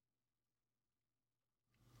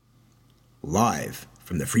Live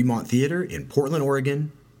from the Fremont Theater in Portland,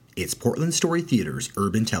 Oregon, it's Portland Story Theater's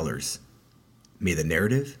Urban Tellers. May the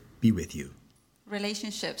narrative be with you.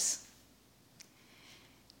 Relationships.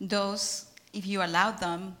 Those, if you allow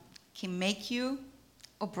them, can make you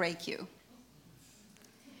or break you.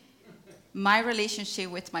 My relationship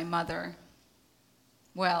with my mother,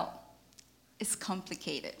 well, it's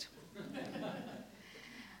complicated.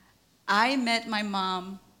 I met my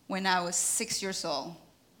mom when I was 6 years old.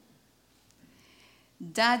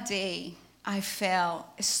 That day, I felt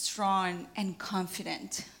strong and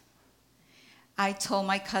confident. I told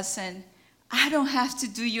my cousin, I don't have to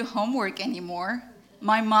do your homework anymore.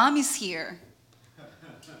 My mom is here.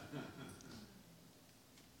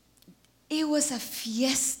 It was a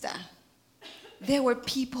fiesta. There were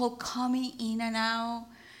people coming in and out,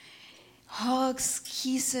 hugs,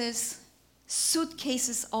 kisses,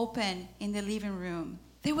 suitcases open in the living room.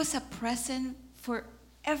 There was a present for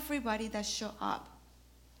everybody that showed up.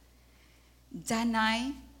 That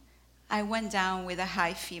night, I went down with a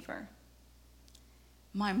high fever.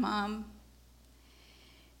 My mom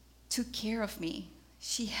took care of me.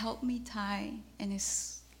 She helped me tie and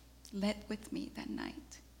slept with me that night.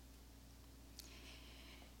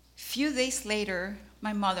 Few days later,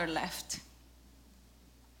 my mother left.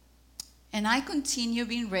 And I continued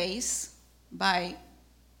being raised by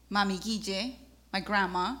Mami Guille, my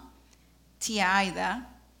grandma, Tia Aida,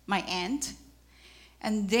 my aunt,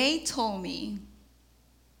 and they told me,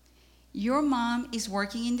 your mom is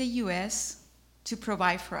working in the U.S. to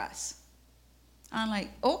provide for us. I'm like,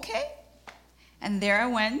 okay. And there I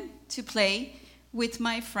went to play with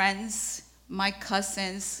my friends, my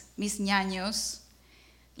cousins, mis ñaños.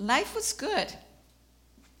 Life was good.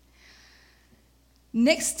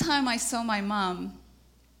 Next time I saw my mom,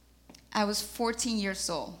 I was 14 years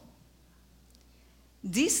old.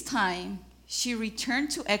 This time, she returned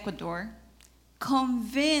to Ecuador,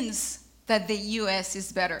 convinced that the U.S.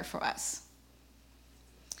 is better for us.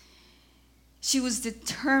 She was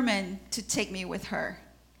determined to take me with her.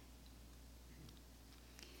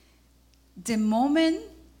 The moment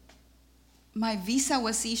my visa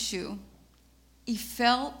was issued, it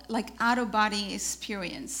felt like out-of-body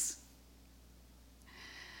experience.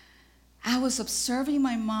 I was observing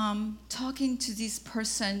my mom talking to this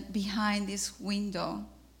person behind this window.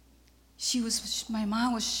 My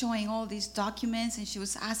mom was showing all these documents and she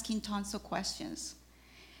was asking tons of questions.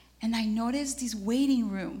 And I noticed this waiting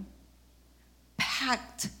room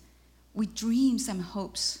packed with dreams and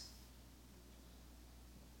hopes.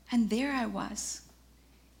 And there I was,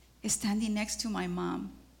 standing next to my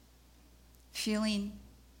mom, feeling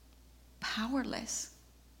powerless.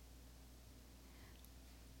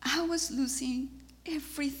 I was losing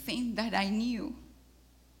everything that I knew.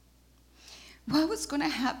 What was going to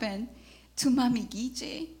happen to Mami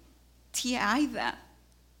Guille, Tia Aida,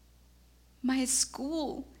 my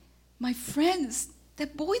school, my friends, the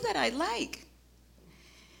boy that I like?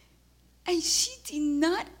 And she did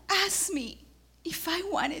not ask me if I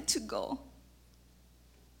wanted to go.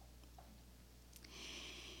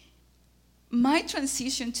 My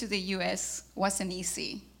transition to the U.S. wasn't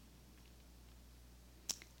easy.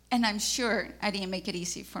 And I'm sure I didn't make it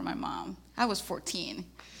easy for my mom. I was 14.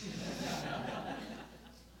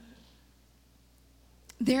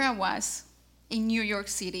 There I was in New York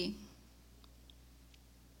City.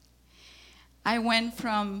 I went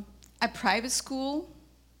from a private school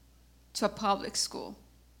to a public school.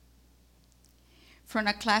 From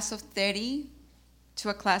a class of 30 to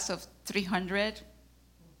a class of 300.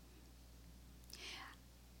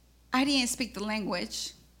 I didn't speak the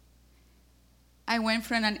language. I went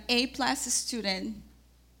from an A-plus student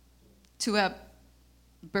to a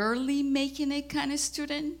barely making it kind of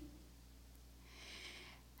student.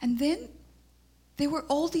 And then there were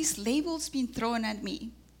all these labels being thrown at me.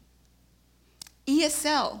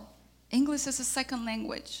 ESL, English as a second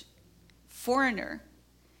language, foreigner,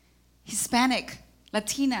 Hispanic,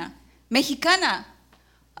 Latina, Mexicana.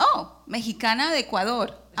 Oh, Mexicana de Ecuador,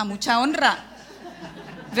 a mucha honra.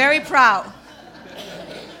 Very proud.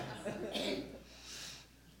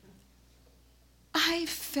 I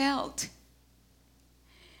felt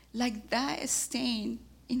like that stain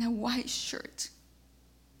in a white shirt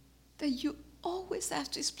that you always have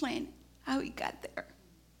to explain how it got there.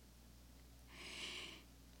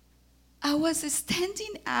 I was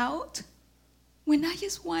standing out when I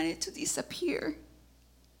just wanted to disappear.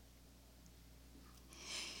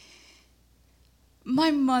 My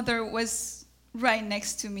mother was right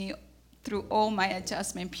next to me through all my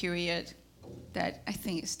adjustment period that I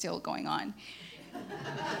think is still going on.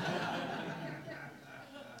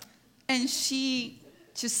 And she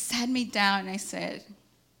just sat me down and I said,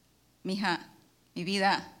 Mija, mi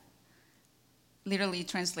vida, literally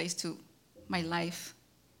translates to my life,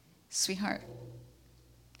 sweetheart.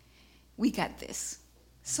 We got this.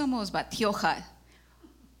 Somos Batiojas.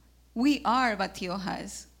 We are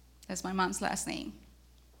Batiojas. That's my mom's last name.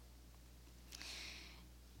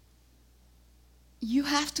 You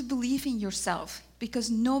have to believe in yourself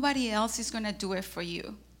because nobody else is going to do it for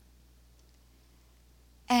you.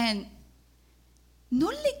 And no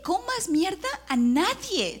le comas mierda a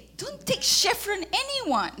nadie. Don't take shit from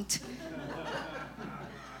anyone.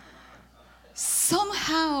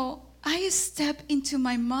 Somehow, I stepped into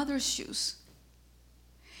my mother's shoes.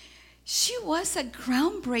 She was a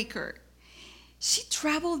groundbreaker. She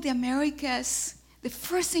traveled the Americas, the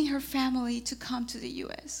first in her family to come to the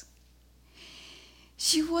U.S.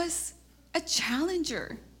 She was a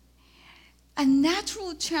challenger, a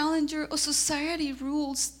natural challenger of society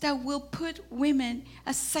rules that will put women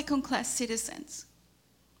as second-class citizens.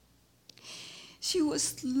 She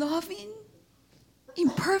was loving,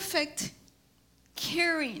 imperfect,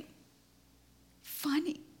 caring,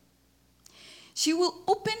 funny. She will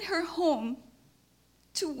open her home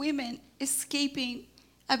to women escaping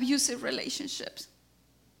abusive relationships.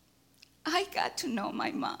 I got to know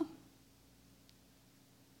my mom.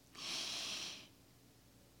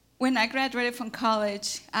 When I graduated from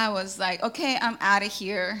college, I was like, okay, I'm out of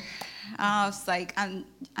here. I was like,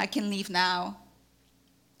 I can leave now.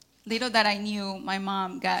 Little that I knew, my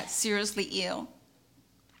mom got seriously ill.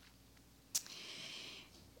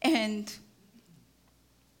 And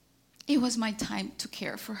it was my time to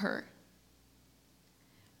care for her.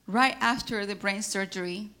 Right after the brain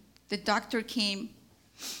surgery, the doctor came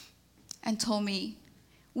and told me,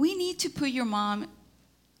 we need to put your mom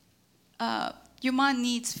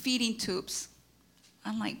needs feeding tubes.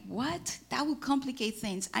 I'm like, what? That will complicate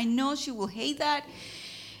things. I know she will hate that.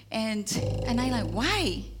 And I'm like,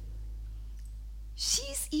 why?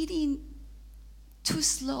 She's eating too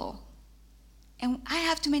slow. And I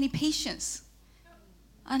have too many patients.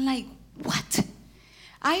 I'm like, what?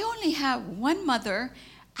 I only have one mother.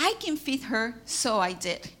 I can feed her, so I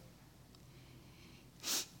did.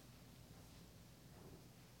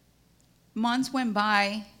 Months went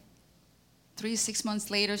by. 6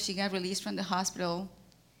 months later, she got released from the hospital.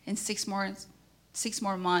 In 6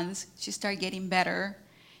 more months, she started getting better.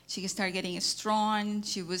 She started getting strong.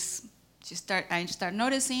 I started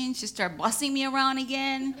noticing. She started bossing me around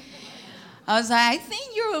again. I was like, I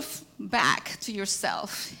think you're back to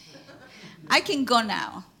yourself. I can go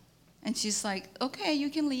now. And she's like, okay, you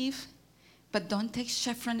can leave, but don't take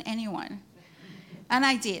shit from anyone. And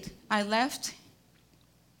I did. I left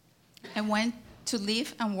and went to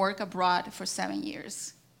live and work abroad for 7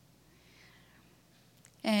 years.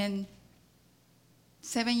 And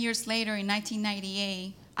 7 years later, in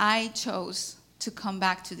 1998, I chose to come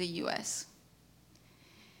back to the U.S.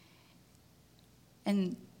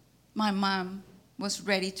 And my mom was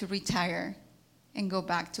ready to retire and go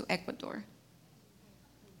back to Ecuador.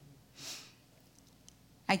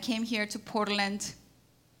 I came here to Portland,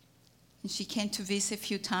 and she came to visit a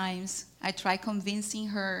few times. I tried convincing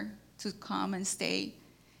her to come and stay,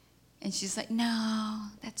 and she's like, no,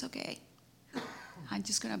 that's okay. I'm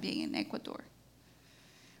just going to be in Ecuador.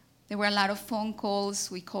 There were a lot of phone calls.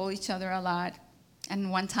 We called each other a lot. And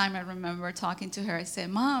one time I remember talking to her. I said,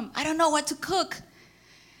 Mom, I don't know what to cook.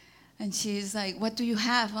 And she's like, what do you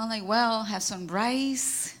have? I'm like, well, I have some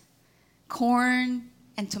rice, corn,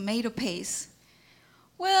 and tomato paste.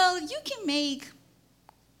 Well, you can make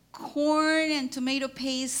corn and tomato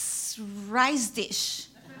paste rice dish.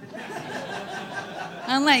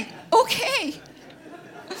 I'm like, okay.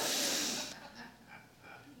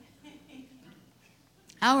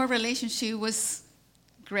 Our relationship was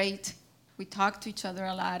great. We talked to each other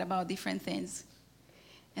a lot about different things.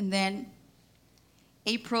 And then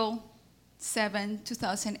April 7,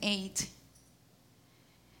 2008,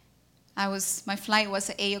 my flight was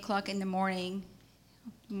at 8 o'clock in the morning.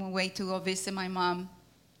 I'm on my way to go visit my mom.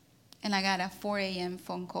 And I got a 4 a.m.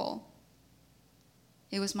 phone call.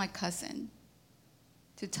 It was my cousin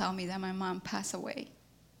to tell me that my mom passed away.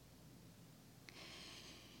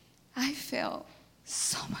 I felt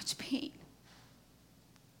so much pain.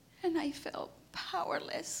 And I felt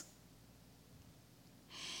powerless.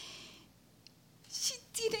 She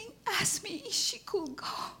didn't ask me if she could go.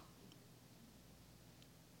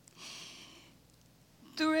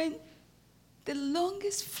 During the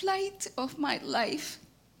longest flight of my life,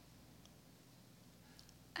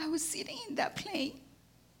 I was sitting in that plane,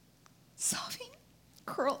 sobbing,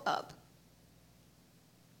 curled up,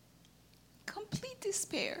 complete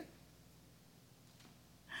despair.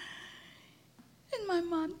 And my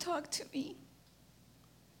mom talked to me.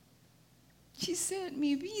 She said,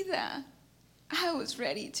 "Mi vida, I was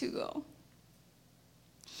ready to go.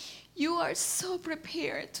 You are so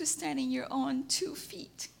prepared to stand in your own 2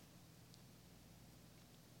 feet.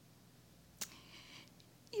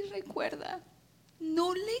 Y recuerda, no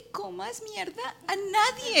le comas mierda a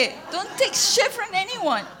nadie. Don't take shit from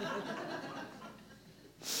anyone."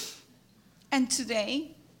 And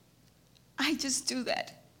today, I just do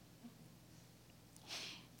that.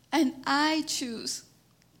 And I choose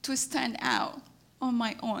to stand out on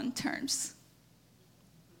my own terms.